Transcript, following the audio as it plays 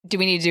Do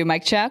we need to do a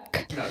mic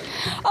check? No.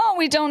 Oh,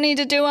 we don't need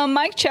to do a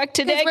mic check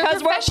today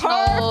because we're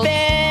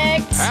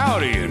perfect.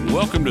 Howdy, and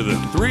welcome to the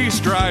Three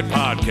Stride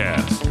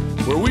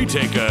Podcast, where we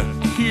take a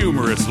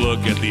humorous look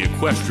at the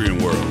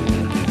equestrian world.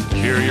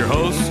 Here are your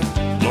hosts,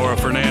 Laura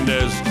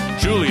Fernandez,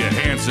 Julia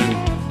Hansen,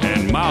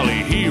 and Molly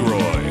Heroy.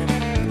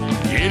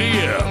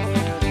 Giddy up.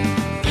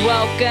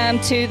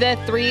 Welcome to the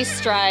Three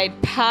Stride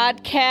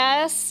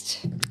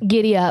Podcast.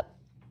 Giddy up.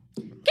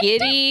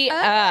 Giddy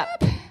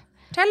up.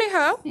 Tally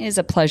ho. It is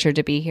a pleasure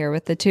to be here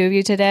with the two of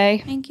you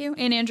today. Thank you.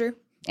 And Andrew.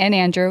 And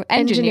Andrew.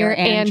 Engineer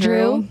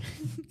Andrew.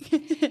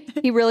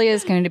 He really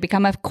is going to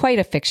become quite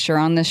a fixture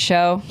on this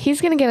show.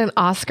 He's going to get an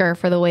Oscar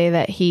for the way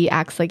that he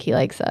acts like he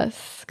likes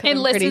us. And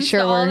I'm listens pretty sure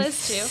to all we're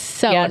this too.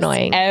 so Yes,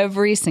 annoying.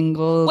 Every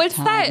single What's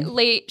time. that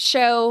late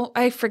show?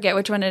 I forget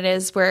which one it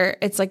is, where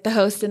it's like the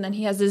host and then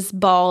he has his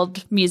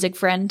bald music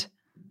friend.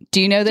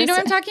 Do you know this? Do you know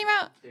what I'm talking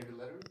about? David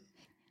Letterman?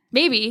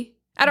 Maybe.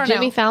 I don't know.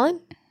 Jimmy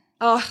Fallon?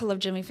 Oh, I love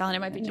Jimmy Fallon. It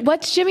might be Jimmy.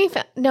 What's Jimmy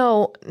Fallon?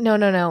 No.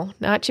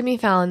 Not Jimmy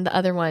Fallon. The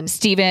other one.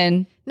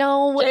 Steven.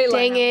 No, Jay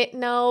dang Leno. it.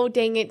 No,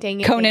 dang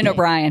it. Conan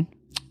O'Brien.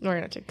 We're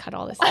going to have to cut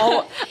all this.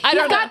 Oh, I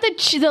don't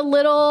He's got the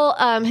little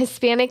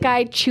Hispanic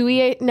guy,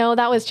 Chewy. No,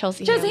 that was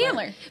Chelsea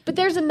Handler. But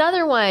there's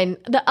another one.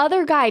 The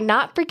other guy,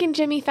 not freaking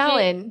Jimmy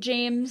Fallon.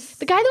 James.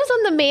 The guy that was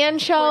on The Man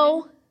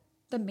Show.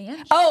 The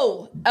man?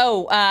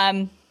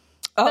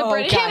 The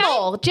British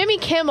Kimmel. Jimmy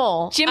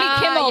Kimmel. Jimmy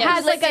Kimmel, yes.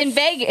 who lives in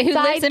Vegas. Who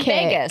lives in sidekick.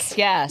 Vegas?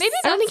 Yes. Maybe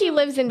I don't think he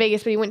lives in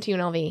Vegas, but he went to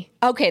UNLV.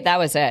 Okay, that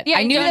was it. Yeah,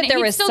 I knew that there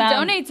was still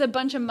some. donates a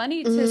bunch of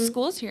money to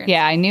schools here.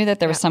 Yeah, I knew that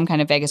there was some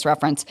kind of Vegas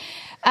reference.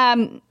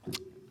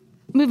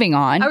 Moving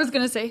on. I was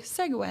going to say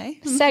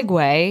segue.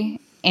 Segue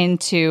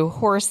into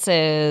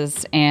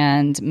horses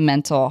and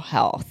mental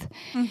health.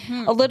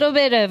 A little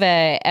bit of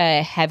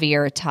a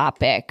heavier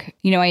topic.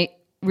 You know, I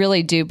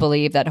really do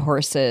believe that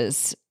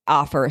horses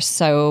offer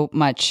so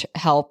much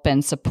help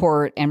and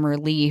support and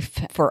relief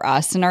for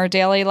us in our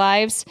daily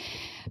lives.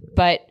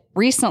 But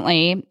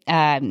recently,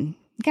 gosh, I'm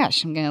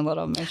getting a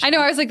little emotional. I know.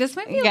 I was like, this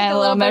might be like a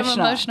little bit of an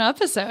emotional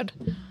episode.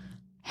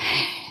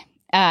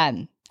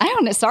 I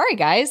don't know. Sorry,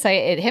 guys.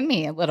 It hit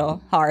me a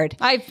little hard.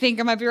 I think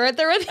I might be right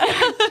there with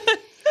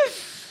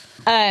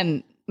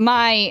you.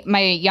 My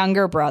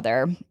younger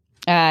brother,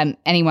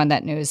 anyone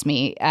that knows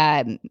me,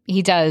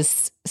 he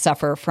does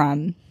suffer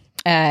from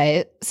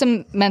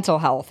some mental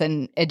health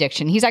and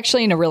addiction. He's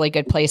actually in a really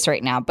good place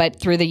right now, but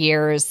through the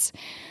years,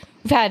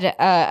 we've had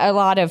a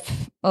lot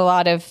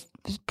of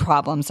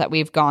problems that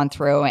we've gone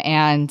through,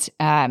 and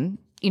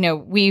you know,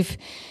 we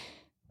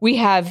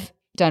have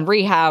done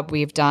rehab,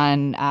 we've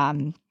done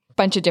a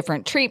bunch of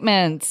different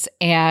treatments,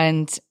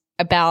 and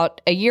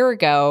about a year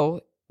ago,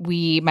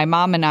 my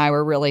mom and I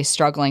were really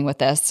struggling with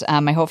this.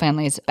 My whole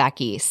family is back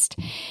east,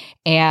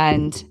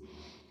 and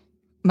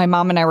my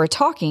mom and I were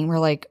talking. We're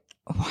like,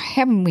 why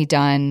haven't we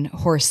done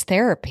horse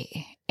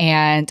therapy?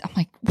 And I'm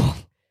like, well,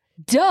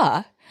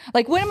 duh.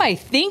 Like, what am I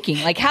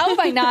thinking? Like, how have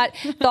I not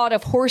thought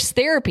of horse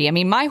therapy? I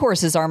mean, my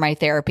horses are my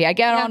therapy. I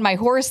get on my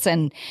horse,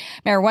 and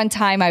I remember one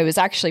time I was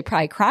actually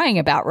probably crying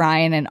about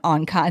Ryan and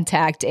on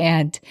Contact,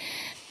 and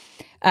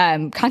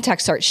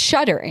Contact starts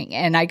shuddering,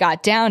 and I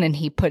got down and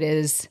he put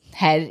his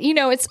head, you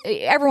know,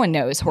 everyone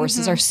knows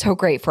horses are so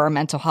great for our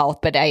mental health,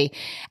 but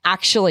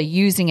actually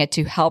using it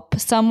to help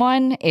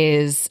someone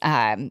is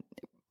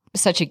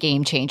such a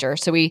game changer.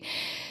 So we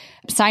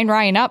signed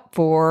Ryan up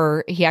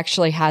he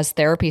actually has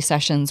therapy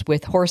sessions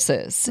with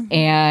horses,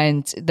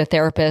 and the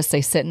therapists, they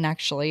sit in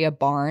actually a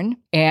barn,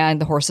 and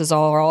the horses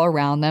are all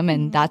around them,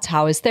 and that's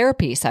how his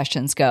therapy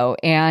sessions go.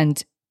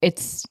 And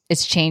it's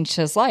changed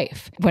his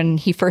life. When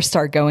he first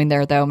started going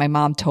there, though, my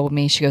mom told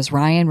me, she goes,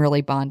 Ryan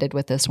really bonded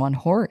with this one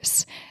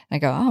horse. And I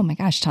go, oh my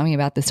gosh, tell me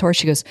about this horse.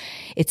 She goes,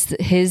 it's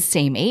his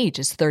same age,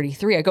 it's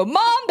 33. I go,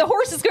 Mom, the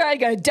horse is going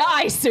to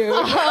die soon.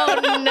 Oh,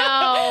 no.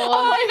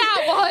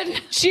 that one.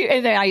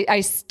 And then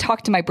I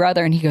talked to my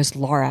brother, and he goes,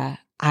 Laura,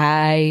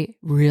 I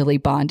really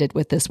bonded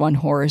with this one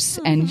horse.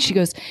 And he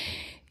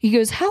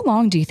goes, how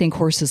long do you think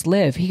horses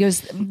live? He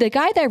goes, the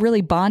guy that I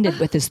really bonded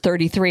with is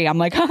 33. I'm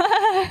like,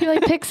 You're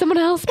like, pick someone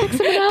else. You're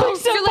You're like,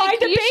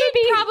 find a you baby.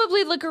 should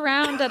probably look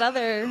around at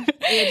other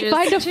ages.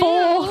 Find a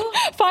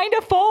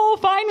foal.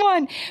 Find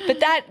one.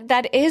 But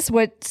that is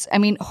what, I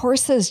mean,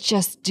 horses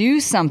just do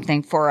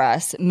something for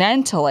us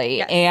mentally.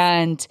 Yes.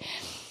 And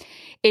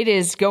it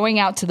is going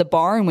out to the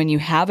barn when you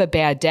have a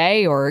bad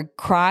day or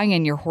crying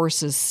in your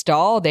horse's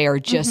stall. They are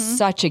just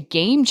such a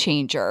game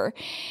changer.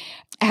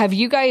 Have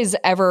you guys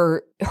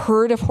ever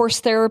heard of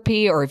horse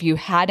therapy, or have you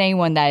had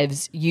anyone that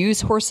has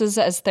used horses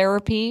as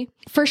therapy?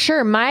 For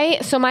sure. My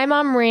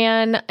mom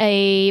ran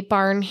a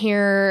barn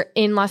here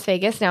in Las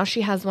Vegas. Now she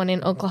has one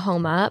in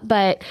Oklahoma,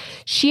 but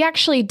she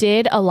actually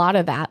did a lot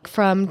of that,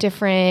 from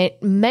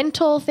different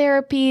mental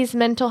therapies,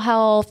 mental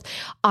health,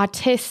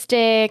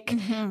 autistic,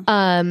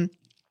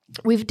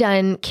 We've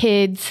done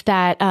kids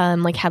that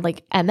had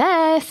like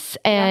MS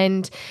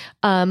and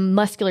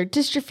muscular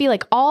dystrophy,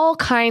 like all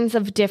kinds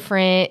of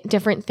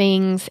different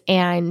things.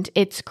 And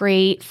it's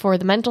great for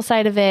the mental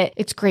side of it.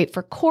 It's great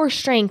for core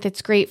strength.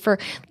 It's great for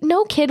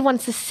no kid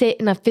wants to sit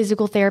in a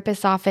physical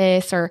therapist's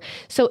office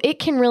so it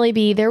can really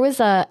be. There was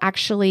a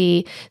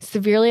actually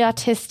severely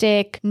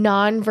autistic,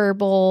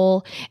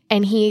 nonverbal,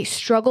 and he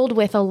struggled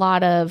with a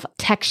lot of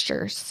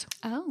textures.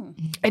 Oh.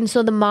 And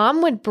so the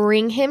mom would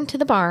bring him to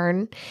the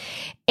barn,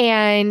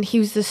 and he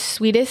was the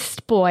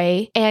sweetest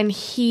boy, and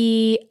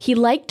he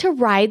liked to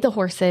ride the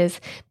horses,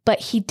 but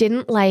he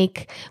didn't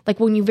like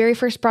when you very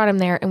first brought him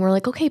there and we're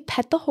like, okay,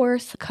 pet the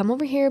horse, come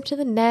over here up to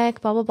the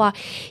neck, blah, blah, blah.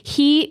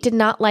 He did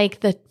not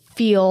like the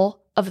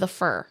feel of the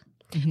fur.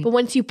 Mm-hmm. But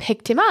once you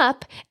picked him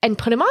up and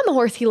put him on the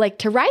horse, he liked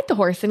to ride the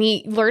horse, and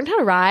he learned how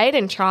to ride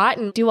and trot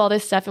and do all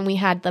this stuff. And we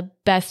had the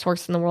best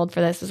horse in the world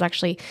for this. It was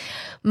actually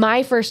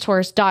my first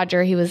horse,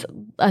 Dodger. He was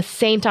a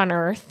saint on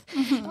earth,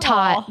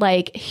 taught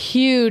like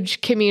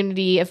huge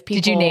community of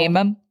people. Did you name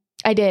him?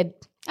 I did.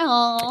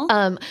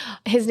 Oh.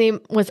 His name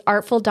was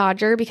Artful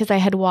Dodger because I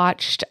had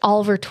watched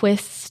Oliver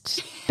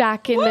Twist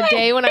back in the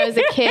day when I was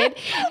a kid,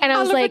 and I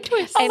was Oliver like,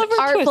 Twist. and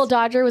Oliver Artful Twist.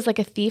 Dodger was like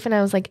a thief, and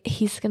I was like,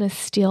 he's gonna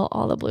steal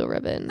all the blue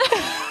ribbons.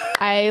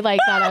 I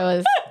thought I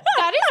was.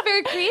 That is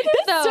very creative,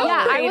 though. so Yeah,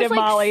 I was creative, like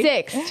Molly.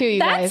 6 too. You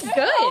That's guys,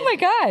 good. Oh my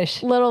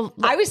gosh. little.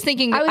 I was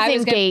thinking I was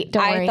named gonna, Gate,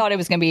 don't I worry. thought it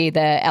was going to be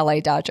the LA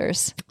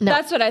Dodgers. No.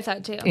 That's what I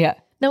thought too. Yeah.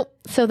 No,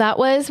 so that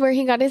was where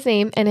he got his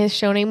name, and his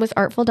show name was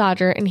Artful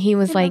Dodger, and he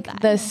was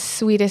like the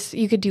sweetest.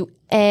 You could do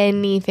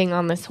anything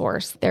on this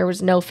horse. There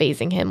was no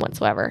phasing him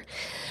whatsoever.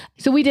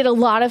 So we did a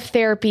lot of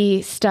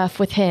therapy stuff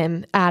with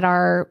him at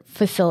our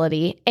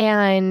facility.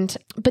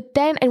 But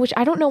then, which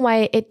I don't know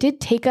why, it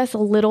did take us a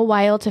little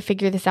while to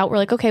figure this out. We're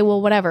like, okay,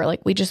 well, whatever.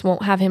 Like, we just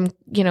won't have him,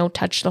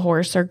 touch the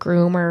horse or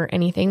groom or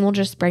anything. We'll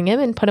just bring him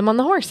and put him on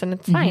the horse, and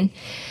it's fine.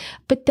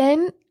 But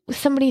then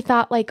somebody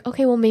thought like,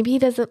 okay, well, maybe he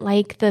doesn't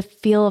like the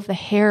feel of the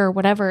hair or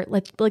whatever.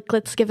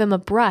 Let's give him a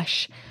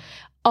brush.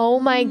 Oh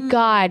my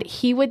God.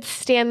 He would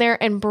stand there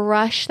and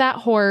brush that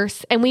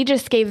horse. And we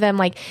just gave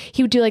them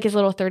he would do his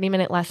little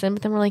 30-minute lesson.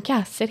 But then we're like,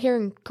 yeah, sit here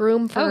and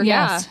groom for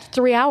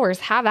 3 hours.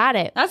 Have at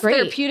it. That's Great.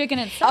 therapeutic in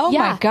itself. Oh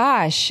Yeah. my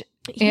gosh.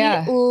 He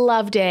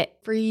loved it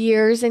for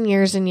years and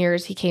years and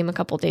years. He came a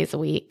couple days a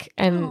week,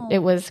 and it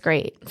was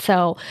great.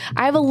 So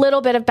I have a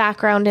little bit of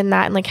background in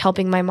that and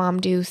helping my mom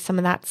do some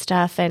of that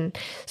stuff. And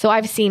so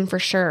I've seen for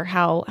sure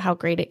how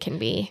great it can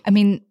be. I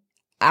mean,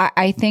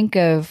 I think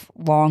of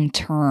long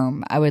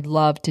term, I would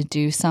love to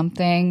do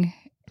something.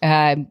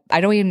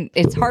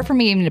 It's hard for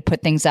me even to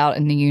put things out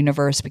in the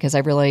universe because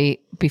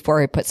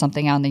before I put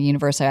something out in the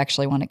universe, I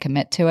actually want to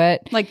commit to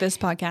it. Like this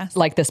podcast.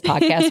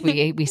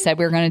 We said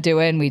we were going to do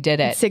it, and we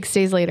did it. 6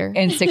 days later.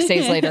 And 6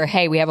 days later,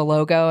 hey, we have a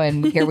logo,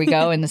 and here we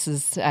go. And this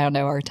is, I don't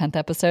know, our 10th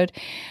episode.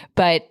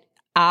 But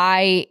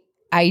I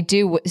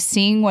do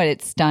seeing what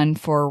it's done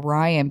for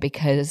Ryan,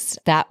 because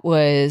that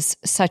was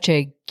such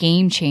a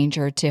game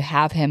changer to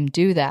have him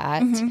do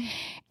that. Mm-hmm.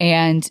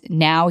 And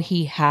now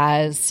he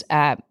has,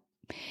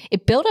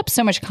 it built up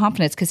so much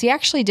confidence because he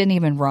actually didn't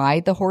even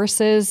ride the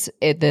horses.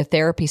 The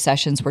therapy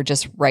sessions were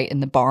just right in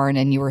the barn,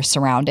 and you were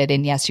surrounded,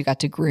 and yes, you got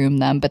to groom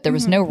them, but there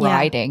was no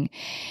riding.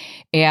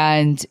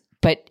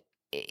 But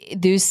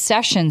those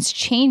sessions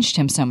changed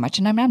him so much.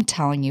 And I'm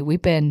telling you, we've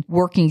been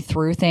working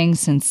through things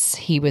since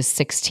he was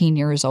 16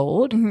 years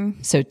old.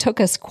 Mm-hmm. So it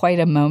took us quite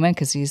a moment,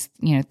 because he's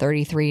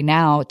 33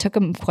 now. It took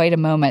him quite a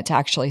moment to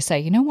actually say,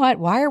 you know what?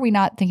 Why are we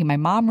not thinking my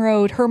mom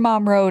rode, her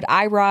mom rode,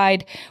 I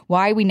ride?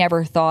 Why we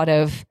never thought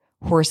of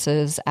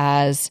horses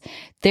as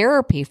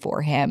therapy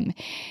for him.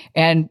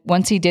 And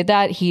once he did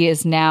that, he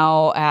is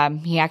now,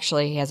 he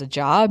has a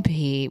job.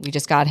 We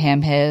just got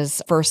him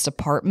his first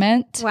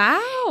apartment.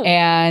 Wow.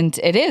 And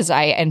it is,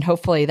 and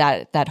hopefully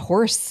that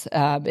horse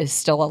is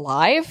still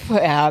alive.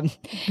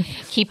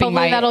 Keeping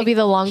Hopefully that'll be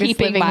the longest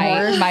living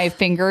horse. My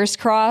fingers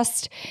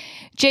crossed.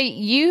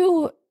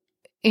 Jay,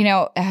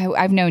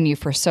 I've known you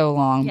for so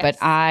long, Yes.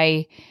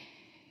 but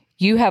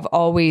you have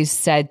always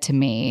said to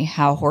me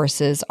how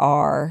horses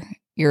are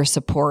your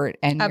support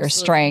and your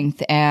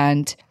strength.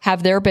 And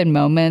have there been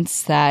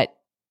moments that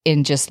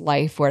in just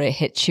life where it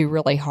hits you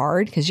really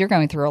hard, because you're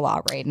going through a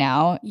lot right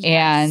now,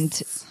 and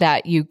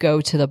that you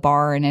go to the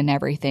barn and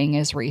everything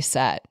is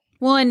reset?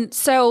 Well, and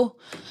so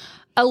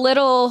a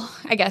little,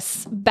 I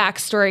guess,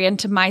 backstory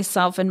into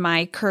myself and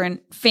my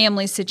current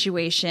family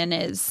situation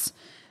is,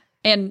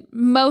 and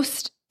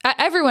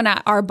everyone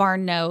at our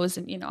barn knows,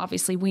 and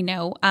obviously we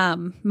know,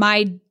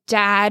 my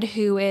dad,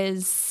 who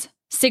is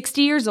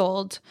 60 years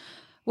old,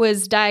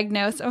 was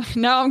diagnosed. Oh,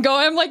 now I'm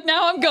going. We're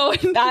all going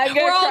to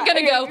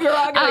go. We're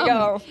all going to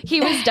go. He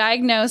was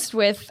diagnosed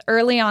with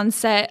early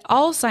onset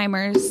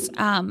Alzheimer's,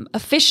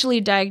 officially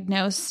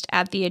diagnosed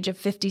at the age of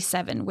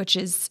 57, which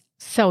is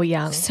So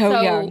young.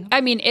 So young.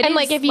 I mean, it And is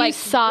like if you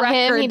saw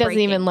him, he doesn't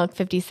even look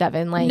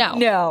 57. Like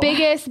No.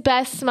 biggest,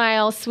 best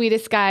smile,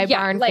 sweetest guy,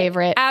 barn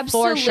favorite.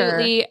 Absolutely. For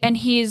sure. And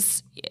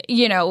he's,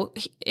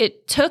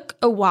 it took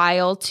a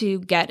while to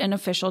get an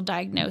official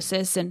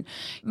diagnosis, and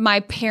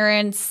my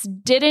parents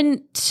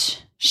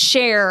didn't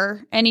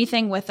share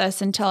anything with us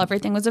until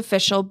everything was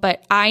official,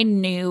 but I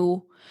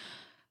knew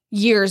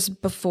years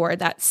before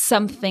that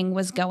something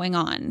was going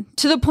on,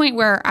 to the point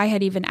where I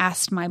had even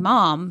asked my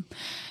mom,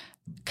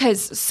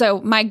 because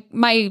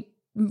my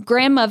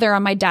grandmother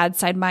on my dad's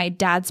side, my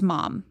dad's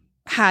mom,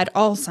 had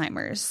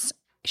Alzheimer's.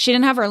 She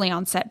didn't have early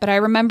onset, but I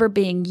remember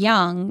being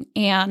young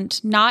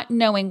and not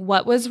knowing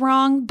what was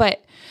wrong,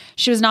 but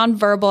she was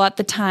nonverbal at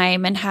the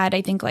time and had,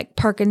 I think, like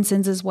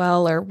Parkinson's as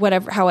well, or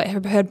whatever, how it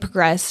had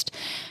progressed.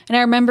 And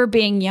I remember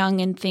being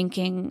young and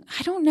thinking,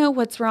 I don't know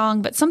what's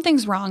wrong, but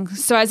something's wrong.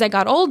 So as I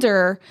got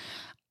older,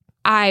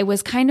 I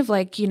was kind of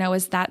like,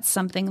 is that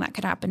something that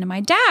could happen to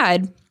my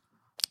dad?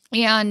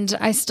 And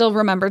I still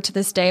remember to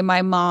this day,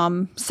 my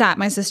mom sat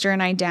my sister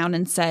and I down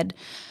and said,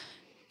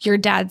 your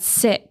dad's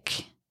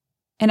sick.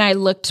 And I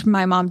looked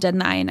my mom dead in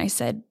the eye and I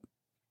said,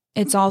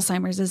 it's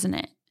Alzheimer's, isn't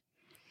it?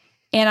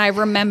 And I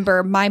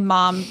remember my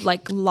mom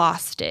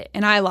lost it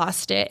and I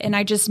lost it. And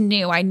I just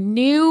knew,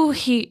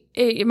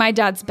 my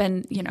dad's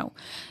been,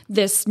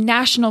 this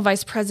national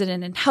vice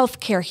president in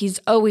healthcare. He's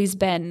always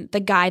been the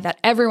guy that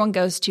everyone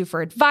goes to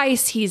for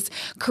advice. He's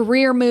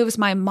career moves.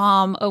 My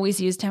mom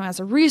always used him as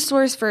a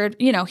resource for,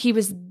 he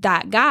was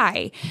that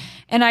guy.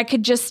 And I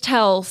could just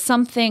tell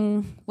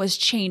something was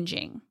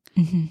changing.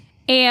 Mm-hmm.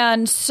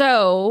 And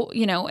so,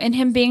 in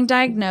him being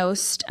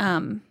diagnosed,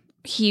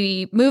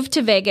 he moved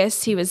to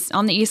Vegas. He was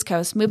on the East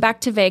Coast, moved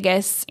back to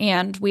Vegas.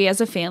 And we as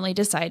a family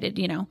decided,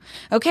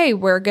 okay,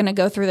 we're going to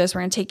go through this.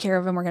 We're going to take care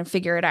of him. We're going to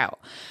figure it out.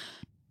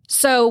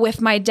 So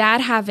with my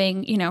dad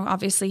having,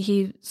 obviously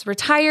he's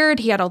retired.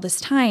 He had all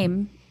this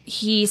time.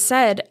 He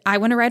said, I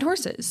want to ride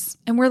horses.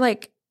 And we're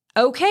like,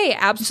 okay,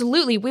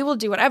 absolutely. We will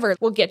do whatever.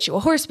 We'll get you a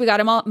horse. We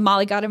got him all,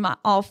 Molly got him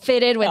all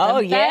fitted with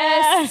a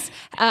vest,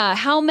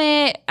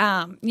 helmet,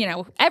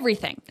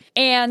 everything.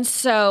 And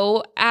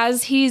so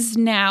as he's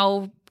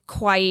now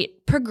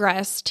quite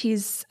progressed,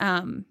 he's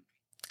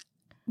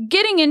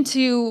getting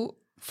into,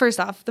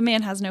 first off, the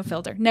man has no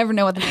filter. Never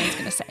know what the man's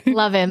going to say.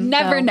 Love him.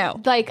 Never know.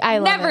 I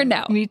love Never him.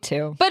 know. Me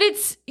too. But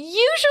it's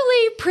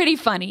usually pretty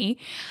funny.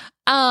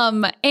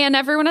 And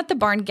everyone at the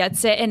barn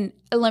gets it. And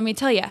let me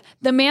tell you,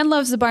 the man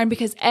loves the barn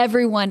because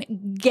everyone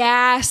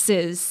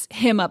gasses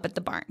him up at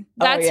the barn.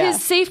 That's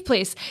his safe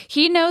place.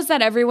 He knows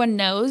that everyone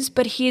knows,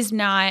 but he's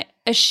not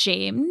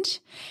ashamed.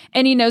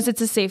 And he knows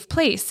it's a safe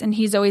place. And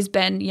he's always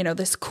been,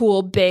 this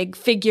cool big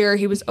figure.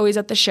 He was always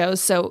at the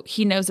shows, so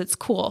he knows it's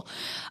cool.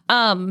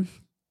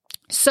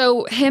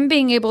 So him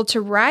being able to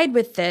ride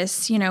with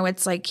this,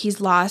 it's like he's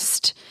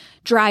lost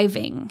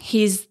driving.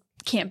 He's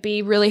can't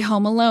be really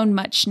home alone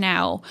much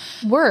now.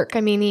 Work.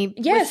 I mean, he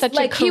was such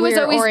a he was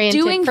always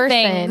doing person.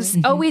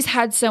 things, always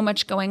had so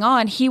much going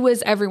on. He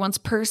was everyone's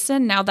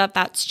person. Now that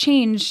that's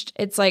changed,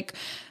 it's like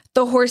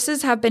the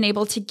horses have been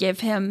able to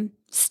give him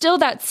still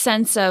that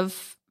sense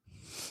of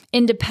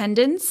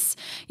independence.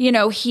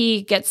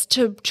 He gets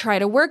to try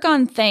to work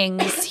on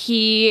things.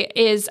 He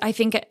is, I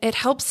think it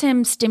helps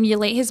him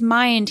stimulate his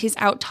mind. He's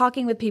out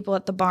talking with people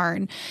at the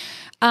barn.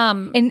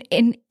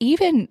 And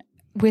even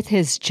with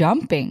his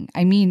jumping,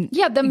 I mean,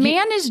 the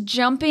man is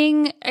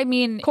jumping. I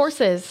mean,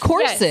 Courses.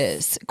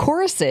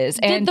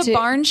 And did the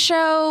barn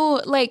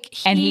show,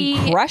 and he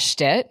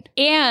crushed it.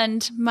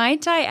 And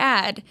might I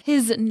add,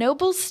 his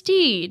noble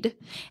steed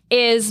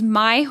is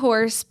my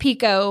horse,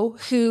 Pico,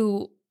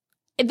 who,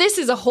 this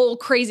is a whole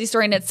crazy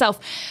story in itself.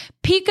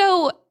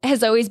 Pico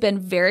has always been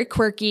very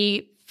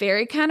quirky,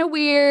 very kind of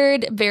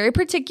weird, very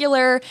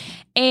particular.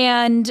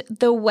 And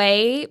the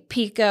way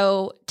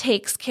Pico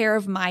takes care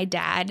of my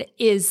dad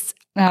is,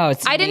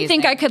 it's I didn't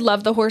think I could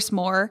love the horse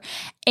more.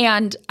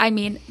 And I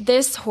mean,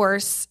 this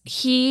horse,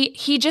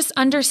 he just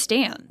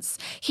understands.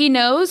 He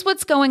knows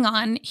what's going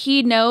on.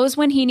 He knows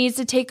when he needs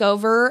to take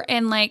over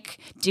and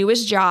do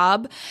his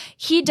job.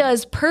 He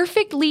does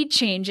perfect lead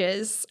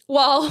changes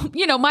while,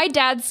 my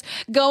dad's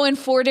going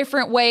 4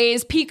 different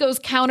ways. Pico's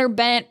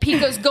counterbent.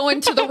 Pico's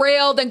going to the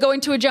rail, then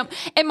going to a jump.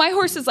 And my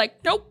horse is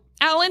like, nope.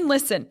 Alan,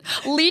 listen,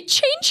 lead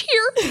change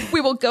here. We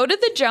will go to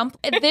the jump.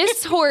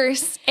 This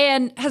horse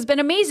has been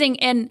amazing.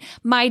 And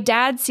my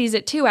dad sees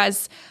it too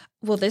as,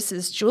 well, this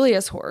is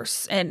Julia's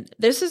horse and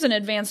this is an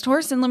advanced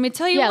horse. And let me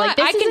tell you what,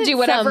 I can do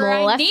whatever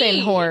I need.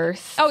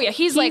 Horse. Oh yeah.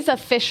 He's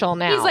official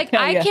now. He's like,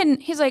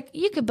 he's like,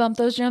 you could bump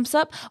those jumps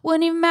up.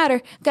 Wouldn't even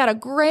matter. Got a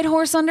great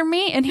horse under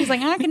me. And he's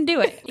like, I can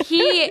do it.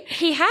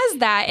 He has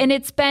that. And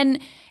it's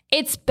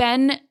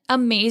been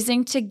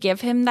amazing to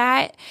give him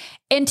that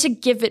and to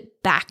give it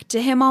back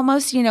to him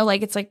almost,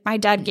 like it's like my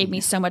dad gave me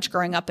so much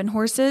growing up in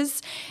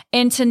horses,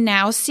 and to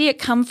now see it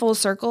come full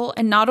circle.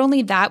 And not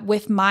only that,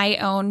 with my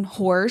own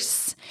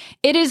horse,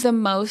 it is the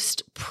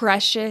most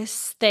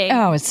precious thing.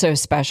 Oh, it's so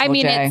special. I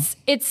mean, Jay.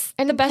 it's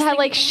And the best to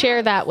thing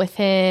share that with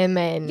him,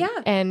 and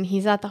and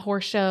he's at the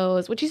horse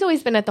shows, which he's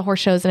always been at the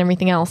horse shows and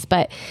everything else,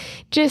 but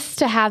just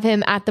to have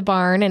him at the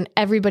barn and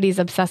everybody's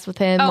obsessed with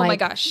him. Oh my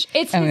gosh,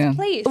 it's his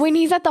place. When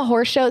he's at the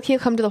horse show, he'll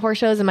come to the horse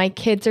shows and my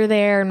kids are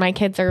there, and my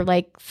kids are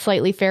like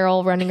slightly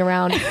feral, running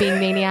around being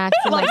maniacs.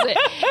 And like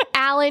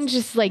Alan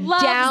just like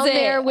Loves down it.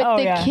 there with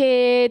the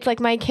kids. Like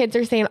my kids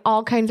are saying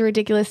all kinds of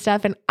ridiculous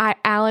stuff, and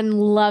Alan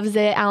loves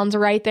it. Alan's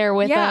right there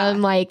with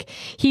them. Like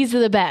he's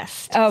the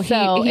best. Oh,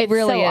 so he it's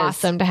really so is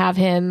awesome to have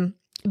him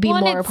be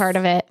more a part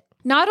of it.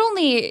 Not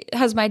only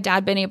has my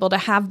dad been able to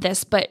have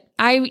this, but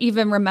I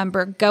even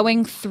remember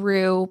going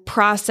through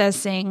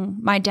processing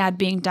my dad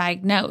being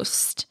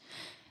diagnosed.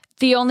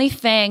 The only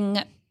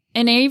thing,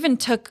 and it even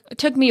took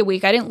me a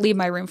week. I didn't leave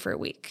my room for a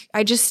week.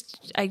 I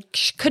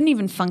couldn't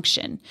even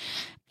function.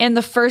 And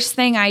the first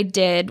thing I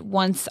did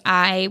once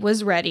I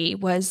was ready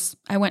was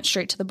I went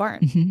straight to the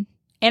barn. Mm-hmm.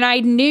 And I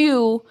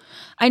knew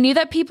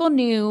that people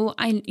knew,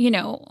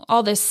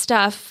 all this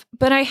stuff,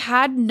 but I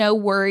had no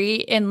worry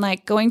in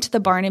like going to the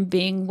barn and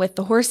being with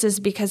the horses,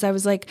 because I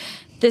was like,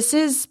 this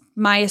is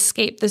my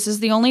escape. This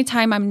is the only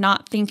time I'm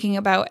not thinking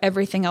about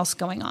everything else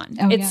going on.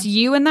 It's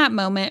you in that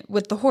moment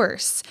with the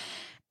horse.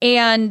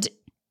 And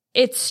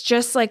it's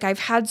just like I've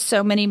had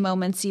so many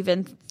moments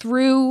even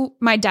through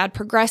my dad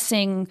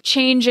progressing,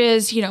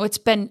 changes. It's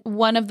been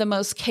one of the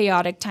most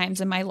chaotic times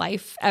in my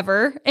life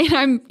ever. And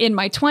I'm in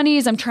my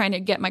 20s. I'm trying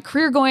to get my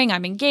career going.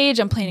 I'm engaged.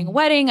 I'm planning a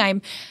wedding.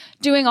 I'm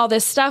doing all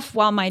this stuff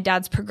while my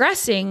dad's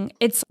progressing.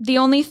 It's the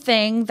only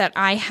thing that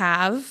I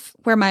have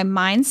where my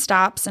mind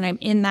stops and I'm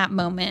in that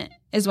moment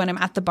is when I'm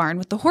at the barn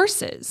with the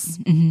horses.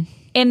 Mm-hmm.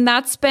 And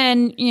that's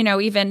been,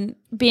 even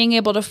being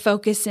able to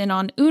focus in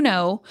on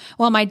Uno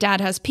while my dad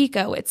has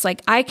Pico. It's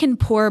like I can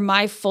pour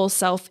my full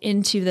self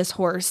into this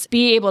horse,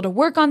 be able to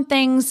work on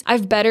things.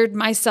 I've bettered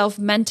myself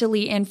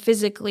mentally and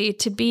physically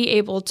to be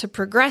able to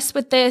progress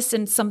with this,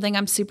 and something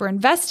I'm super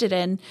invested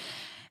in.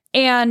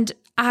 And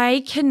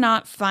I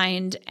cannot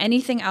find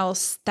anything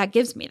else that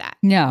gives me that.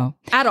 No.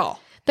 At all.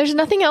 There's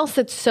nothing else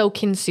that's so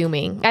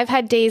consuming. I've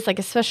had days like,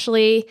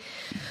 especially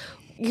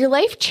your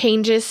life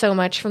changes so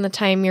much from the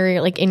time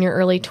you're like in your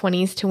early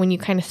 20s to when you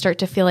kind of start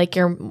to feel like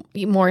you're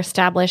more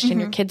established and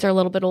your kids are a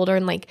little bit older,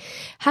 and like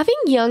having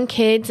young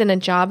kids and a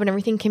job and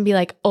everything can be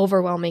like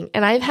overwhelming.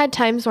 And I've had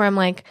times where I'm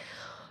like,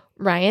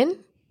 Ryan,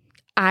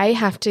 I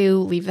have to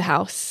leave the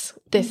house.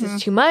 This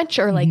is too much,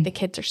 or like the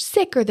kids are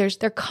sick, or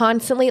they're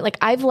constantly like,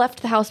 I've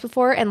left the house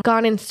before and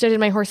gone and stood in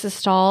my horse's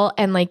stall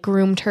and like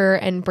groomed her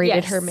and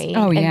braided her mane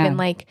and been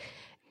like,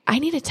 I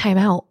need a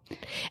timeout.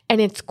 And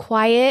it's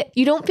quiet.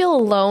 You don't feel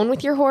alone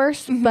with your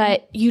horse,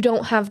 but you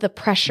don't have the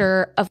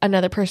pressure of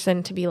another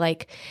person to be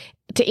like,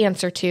 to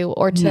answer to,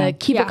 or to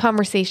keep a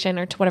conversation,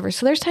 or to whatever.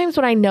 So there's times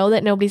when I know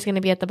that nobody's going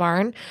to be at the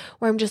barn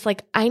where I'm just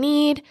like, I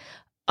need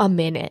a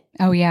minute.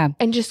 Oh, yeah.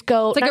 And just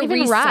go, it's like not a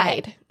even reset.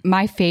 ride.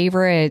 My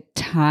favorite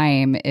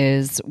time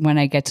is when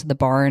I get to the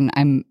barn.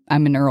 I'm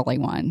an early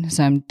one.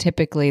 So I'm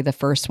typically the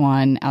first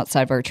one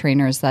outside of our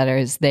trainers that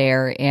is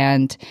there,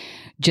 and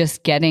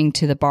just getting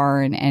to the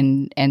barn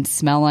and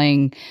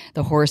smelling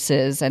the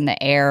horses and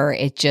the air,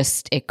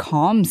 it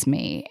calms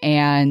me.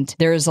 And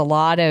there's a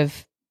lot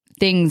of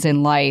things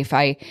in life.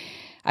 I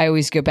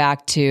always go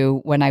back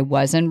to when I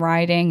wasn't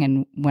riding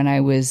and when I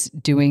was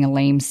doing a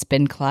lame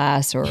spin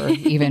class or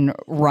even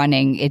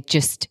running,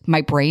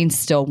 my brain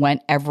still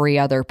went every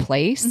other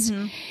place.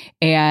 Mm-hmm.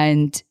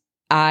 And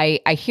I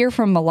hear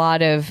from a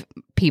lot of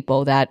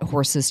people that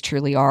horses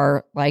truly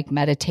are like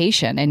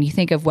meditation. And you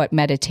think of what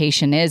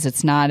meditation is,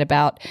 it's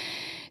about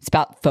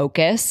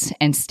focus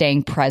and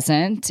staying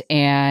present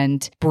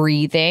and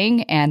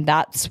breathing. And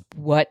that's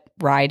what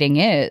riding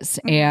is.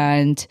 Mm-hmm.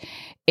 And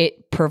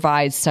it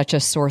provides such a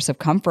source of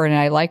comfort. And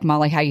I like,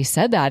 Molly, how you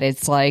said that.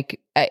 It's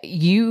like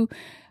you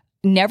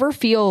never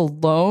feel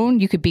alone.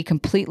 You could be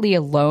completely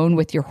alone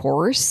with your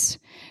horse,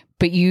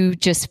 but you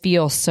just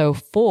feel so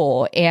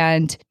full.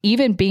 And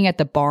even being at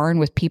the barn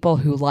with people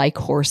who like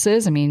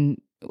horses, I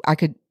mean,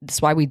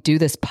 that's why we do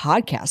this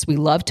podcast. We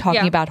love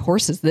talking about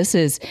horses. This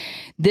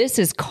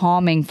is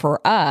calming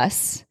for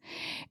us.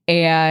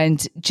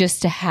 And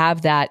just to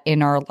have that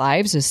in our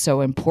lives is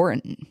so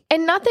important.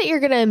 And not that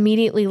you're going to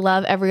immediately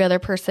love every other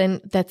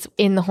person that's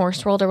in the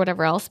horse world or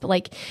whatever else, but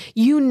like,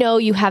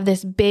 you have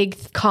this big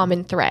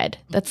common thread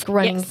that's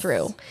running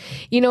through.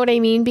 You know what I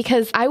mean?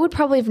 Because I would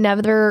probably have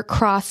never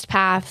crossed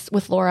paths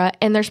with Laura,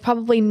 and there's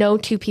probably no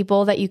two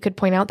people that you could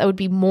point out that would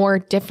be more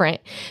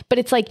different. But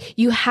it's like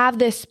you have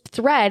this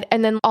thread,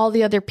 and then all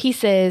the other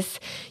pieces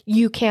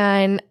you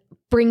can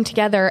bring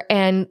together.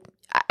 And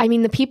I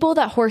mean, the people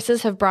that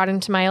horses have brought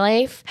into my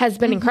life has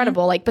been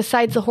incredible. Like,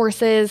 besides the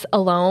horses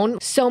alone,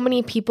 so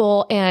many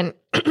people. And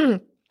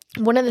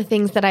one of the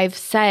things that I've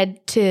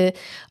said to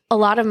a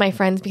lot of my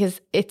friends, because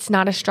it's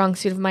not a strong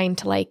suit of mine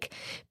to like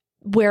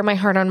wear my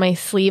heart on my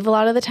sleeve a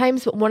lot of the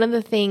times. But one of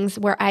the things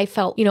where I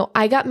felt,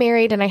 I got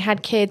married and I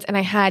had kids and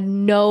I had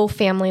no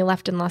family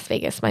left in Las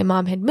Vegas. My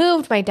mom had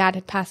moved. My dad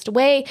had passed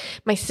away.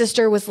 My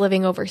sister was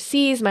living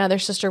overseas. My other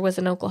sister was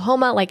in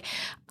Oklahoma. Like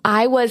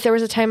there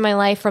was a time in my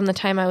life from the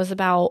time I was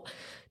about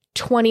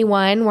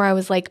 21 where I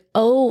was like,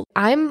 oh,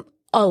 I'm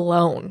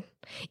alone,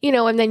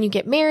 and then you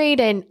get married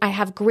and I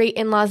have great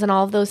in-laws and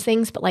all of those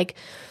things. But like,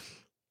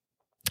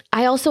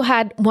 I also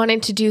had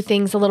wanted to do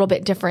things a little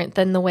bit different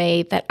than the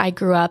way that I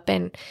grew up.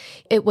 And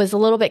it was a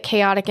little bit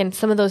chaotic. And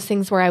some of those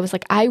things where I was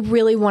like, I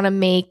really want to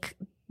make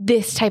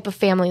this type of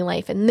family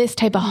life and this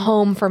type of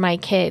home for my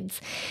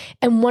kids.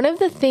 And one of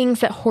the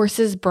things that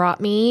horses brought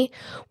me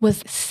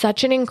was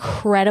such an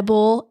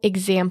incredible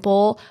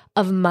example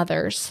of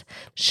mothers,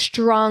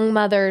 strong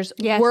mothers,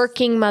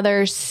 working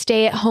mothers,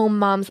 stay-at-home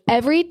moms,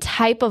 every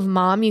type of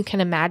mom you can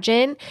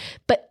imagine,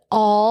 but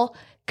all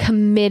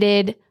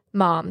committed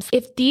moms.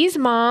 If these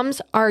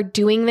moms are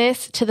doing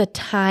this to the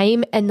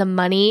time and the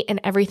money and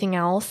everything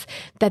else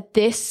that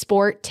this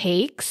sport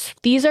takes,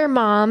 these are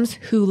moms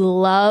who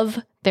love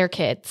their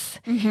kids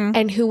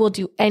and who will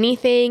do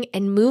anything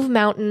and move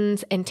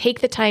mountains and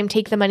take the time,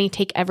 take the money,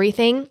 take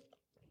everything.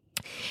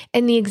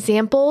 And the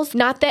examples,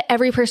 not that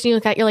every person you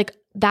look at, you're like,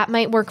 that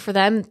might work for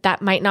them,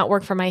 that might not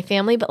work for my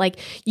family, but like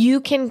you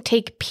can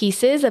take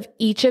pieces of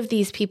each of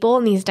these people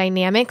and these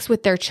dynamics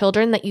with their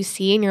children that you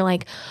see and you're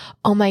like,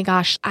 oh my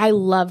gosh, I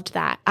loved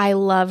that. I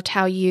loved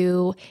how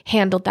you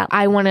handled that.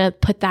 I want to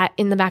put that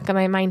in the back of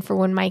my mind for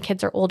when my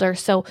kids are older.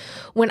 So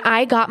when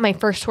I got my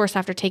first horse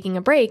after taking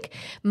a break,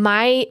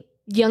 my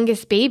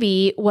youngest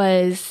baby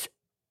was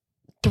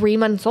 3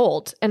 months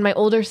old and my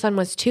older son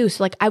was 2.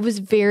 So like I was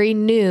very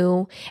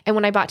new. And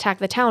when I bought Tack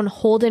the Town,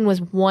 Holden was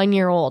 1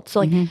 year old. So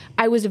like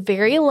I was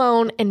very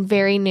alone and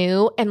very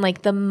new. And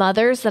like the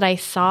mothers that I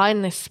saw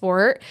in this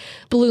sport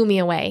blew me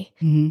away.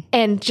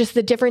 And just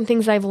the different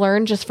things I've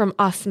learned just from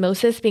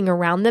osmosis, being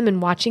around them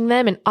and watching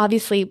them. And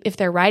obviously if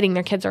they're riding,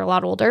 their kids are a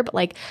lot older, but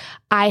like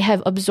I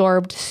have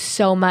absorbed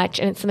so much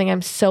and it's something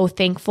I'm so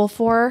thankful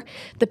for.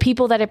 The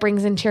people that it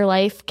brings into your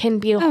life can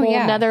be a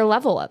whole nother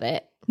level of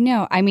it.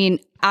 No, I mean,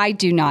 I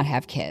do not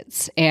have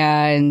kids,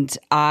 and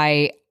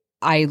I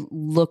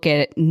look at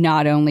it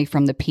not only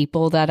from the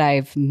people that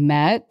I've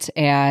met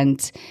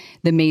and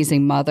the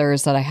amazing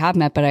mothers that I have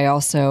met, but I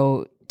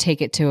also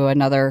take it to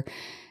another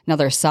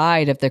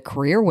side of the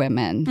career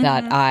women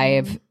that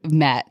I've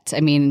met.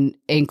 I mean,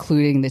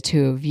 including the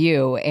two of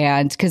you.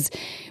 And because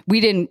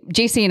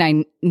JC and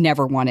I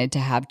never wanted to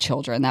have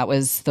children. That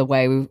was the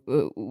way,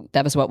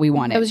 that was what we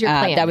wanted. That was your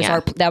plan.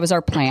 That was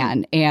our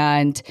plan.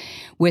 And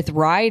with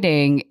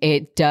riding,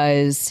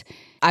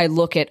 I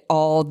look at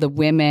all the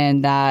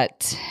women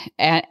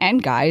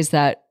and guys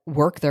that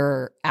work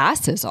their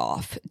asses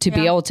off to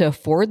be able to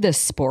afford this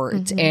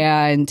sport.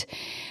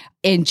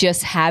 And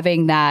just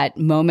having that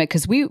moment,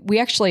 because we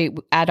actually,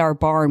 at our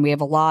barn, we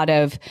have a lot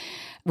of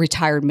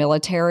retired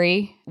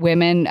military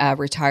women,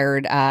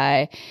 retired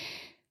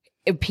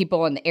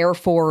people in the Air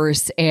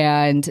Force,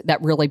 and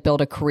that really built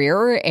a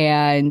career,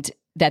 and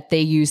that they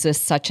use this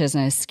such as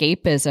an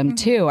escapism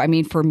too. I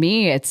mean, for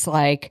me, it's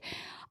like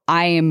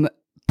I am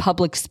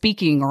public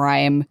speaking or I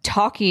am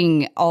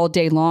talking all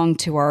day long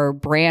to our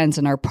brands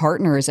and our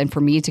partners. And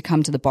for me to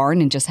come to the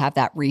barn and just have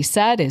that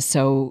reset is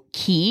so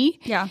key.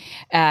 Yeah.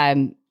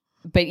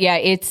 But yeah,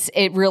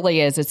 it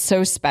really is. It's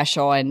so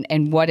special,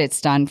 and what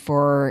it's done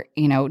for,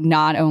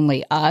 not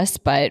only us,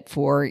 but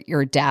for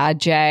your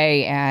dad,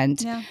 Jay, and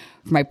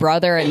for my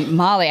brother and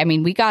Molly. I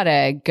mean, we got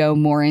to go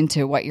more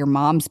into what your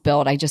mom's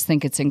built. I just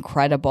think it's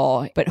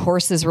incredible. But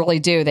horses really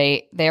do.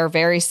 They are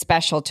very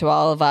special to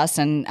all of us.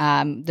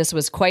 And this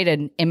was quite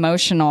an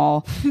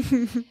emotional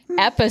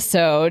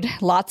episode.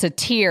 Lots of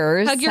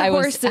tears. Hug your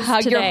horses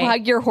today.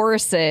 Hug your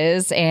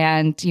horses.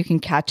 And you can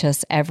catch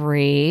us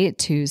every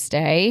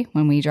Tuesday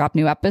when we drop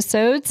new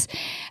episodes.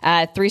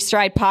 3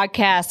 Stride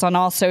Podcast on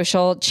all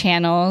social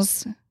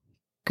channels.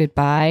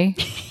 Goodbye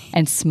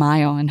and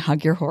smile and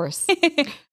hug your horse.